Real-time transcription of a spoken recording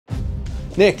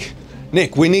Nick,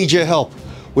 we need your help.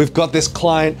 We've got this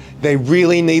client, they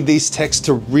really need these texts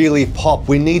to really pop.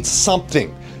 We need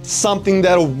something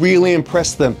that'll really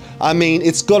impress them. I mean,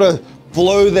 it's gotta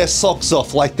blow their socks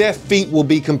off, like their feet will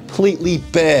be completely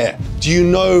bare. Do you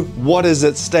know what is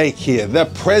at stake here? The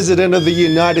President of the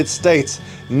United States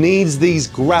needs these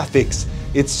graphics.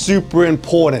 It's super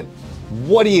important.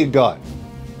 What do you got?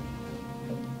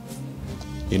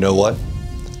 You know what?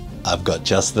 I've got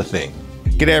just the thing.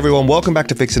 G'day everyone, welcome back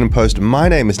to Fix It in Post. My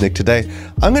name is Nick. Today,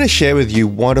 I'm going to share with you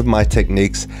one of my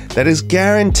techniques that is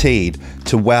guaranteed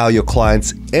to wow your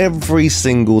clients every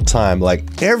single time.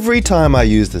 Like every time I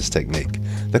use this technique,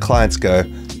 the clients go,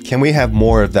 can we have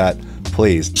more of that,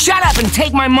 please? Shut up and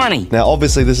take my money! Now,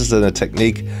 obviously this is a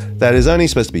technique that is only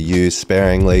supposed to be used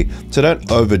sparingly, so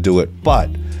don't overdo it,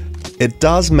 but it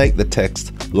does make the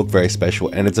text look very special,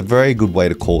 and it's a very good way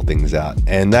to call things out,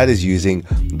 and that is using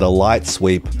the light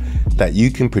sweep that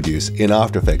you can produce in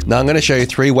After Effects. Now I'm going to show you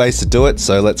 3 ways to do it,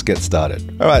 so let's get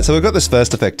started. Alright, so we've got this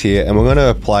first effect here, and we're going to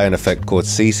apply an effect called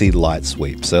CC Light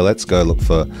Sweep. So let's go look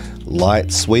for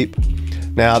Light Sweep.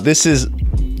 Now this is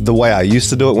the way I used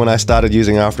to do it when I started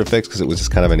using After Effects, because it was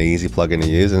just kind of an easy plugin to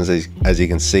use, and as you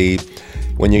can see,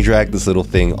 when you drag this little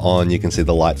thing on, you can see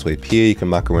the light sweep here. You can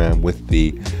muck around with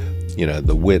the, you know,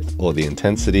 the width or the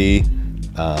intensity,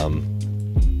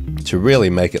 to really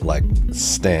make it like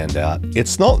stand out.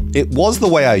 It was the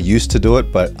way I used to do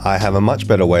it, but I have a much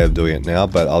better way of doing it now,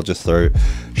 but I'll just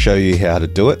show you how to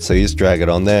do it. So you just drag it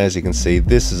on there. As you can see,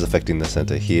 this is affecting the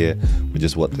center here, which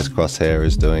is what this crosshair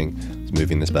is doing. It's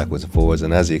moving this backwards and forwards,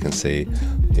 and as you can see,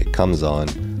 it comes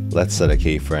on. Let's set a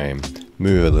keyframe,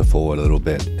 move it forward a little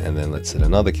bit, and then let's set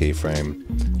another keyframe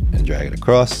and drag it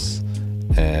across,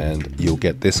 and you'll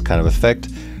get this kind of effect.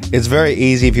 It's very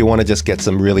easy if you want to just get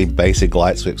some really basic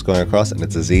light sweeps going across, and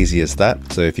it's as easy as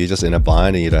that. So if you're just in a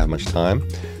bind and you don't have much time,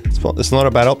 it's not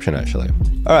a bad option actually.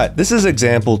 All right, this is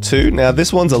example 2. Now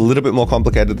this one's a little bit more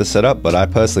complicated to set up, but I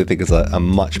personally think it's a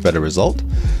much better result.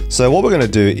 So what we're going to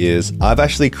do is I've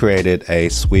actually created a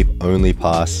sweep only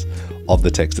pass of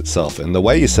the text itself. And the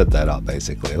way you set that up,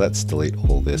 basically, let's delete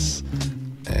all this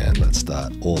and let's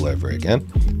start all over again.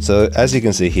 So as you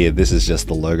can see here, this is just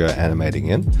the logo animating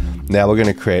in. Now we're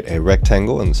going to create a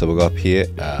rectangle, and so we'll go up here,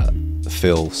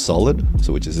 fill solid,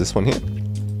 so which is this one here,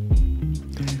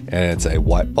 and it's a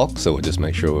white box, so we'll just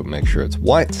make sure it's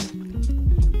white.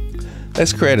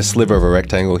 Let's create a sliver of a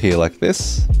rectangle here like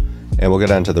this, and we'll go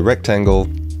down to the rectangle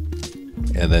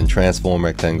and then transform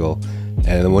rectangle,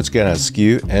 and then we're just going to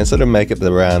skew and sort of make it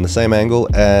around the same angle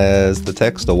as the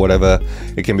text or whatever.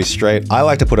 It can be straight. I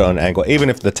like to put it on an angle. Even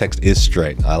if the text is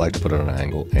straight, I like to put it on an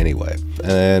angle anyway.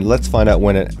 And let's find out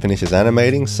when it finishes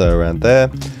animating. So around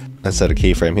there, let's set a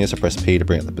keyframe here. So press P to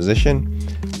bring up the position,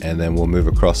 and then we'll move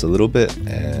across a little bit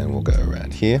and we'll go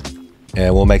around here.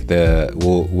 And we'll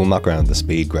muck around the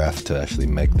speed graph to actually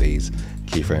make these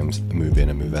keyframes move in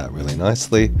and move out really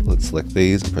nicely. Let's select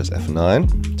these and press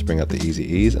F9 to bring up the easy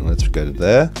ease, and let's go to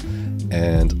there,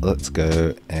 and let's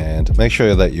go and make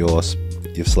sure that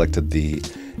you've selected the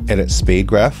edit speed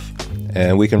graph,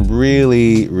 and we can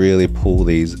really pull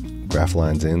these graph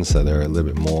lines in so they're a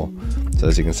little bit more. So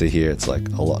as you can see here, it's like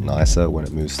a lot nicer when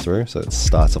it moves through. So it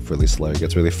starts off really slow,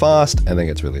 gets really fast, and then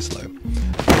gets really slow.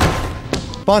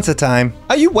 Sponsor time.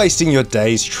 Are you wasting your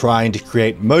days trying to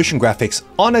create motion graphics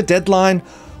on a deadline?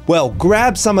 Well,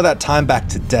 grab some of that time back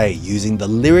today using the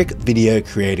Lyric Video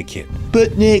Creator Kit.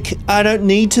 But Nick, I don't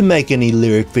need to make any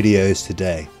lyric videos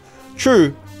today.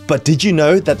 True, but did you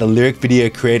know that the Lyric Video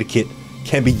Creator Kit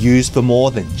can be used for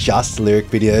more than just lyric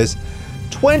videos?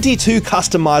 22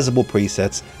 customizable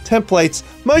presets, templates,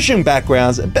 motion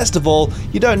backgrounds, and best of all,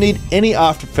 you don't need any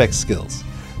After Effects skills.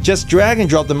 Just drag and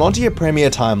drop them onto your Premiere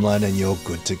timeline and you're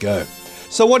good to go.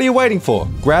 So what are you waiting for?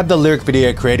 Grab the Lyric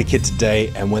Video Creator Kit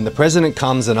today, and when the president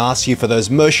comes and asks you for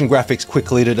those motion graphics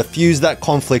quickly to diffuse that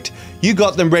conflict, you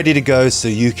got them ready to go so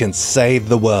you can save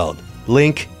the world.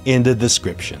 Link in the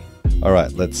description. All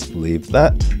right, let's leave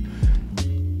that.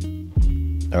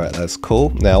 All right, that's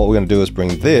cool. Now what we're gonna do is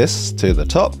bring this to the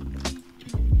top,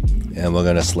 and we're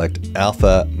gonna select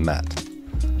Alpha Matte.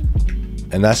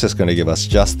 And that's just going to give us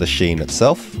just the sheen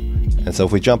itself. And so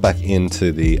if we jump back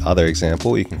into the other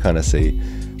example, you can kind of see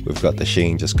we've got the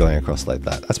sheen just going across like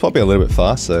that. That's probably a little bit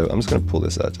fast, so I'm just going to pull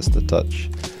this out just a touch.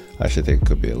 I actually think it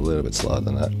could be a little bit slower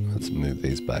than that. Let's move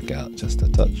these back out just a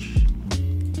touch.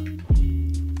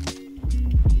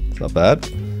 It's not bad.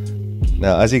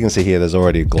 Now, as you can see here, there's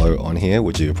already a glow on here,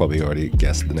 which you probably already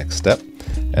guessed the next step.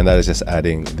 And that is just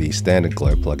adding the standard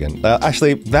glow plugin.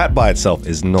 Actually, that by itself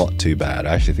is not too bad.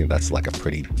 I actually think that's like a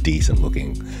pretty decent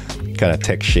looking kind of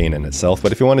text sheen in itself.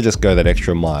 But if you want to just go that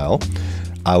extra mile,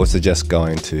 I would suggest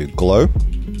going to glow,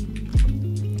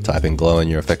 type in glow in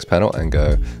your effects panel and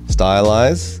go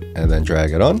stylize and then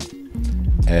drag it on.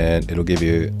 And it'll give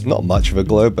you not much of a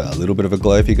glow, but a little bit of a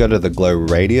glow. If you go to the glow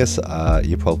radius,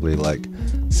 you probably like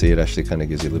see it actually kind of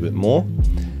gives you a little bit more.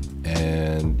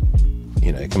 And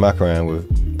you know, you can muck around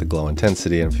with the glow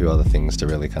intensity and a few other things to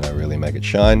really make it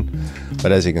shine.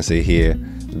 But as you can see here,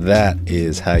 that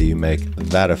is how you make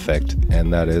that effect,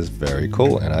 and that is very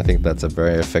cool. And I think that's a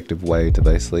very effective way to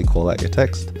basically call out your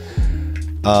text.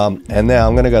 And now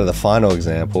I'm going to go to the final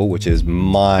example, which is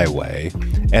my way.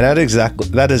 And that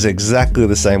is exactly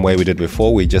the same way we did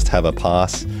before. We just have a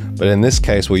pass, but in this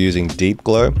case we're using deep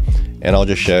glow, and I'll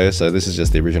just show you. So this is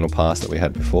just the original pass that we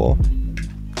had before.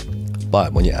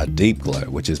 But when you add deep glow,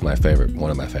 which is one of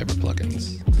my favorite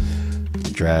plugins,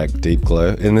 drag deep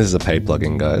glow, and this is a paid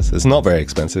plugin, guys. It's not very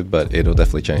expensive, but it'll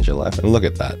definitely change your life. And look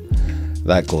at that.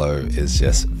 That glow is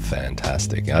just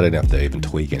fantastic. I don't have to even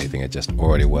tweak anything. It just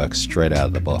already works straight out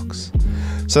of the box.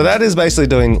 So that is basically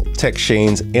doing text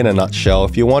sheens in a nutshell.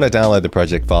 If you want to download the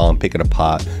project file and pick it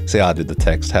apart, see how I did the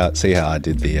text, see how I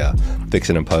did the fix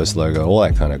it and post logo, all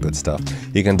that kind of good stuff,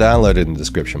 you can download it in the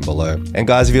description below. And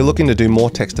guys, if you're looking to do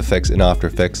more text effects in After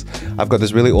Effects, I've got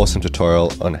this really awesome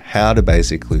tutorial on how to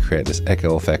basically create this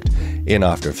echo effect in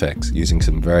After Effects using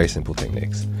some very simple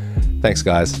techniques. Thanks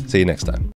guys, see you next time.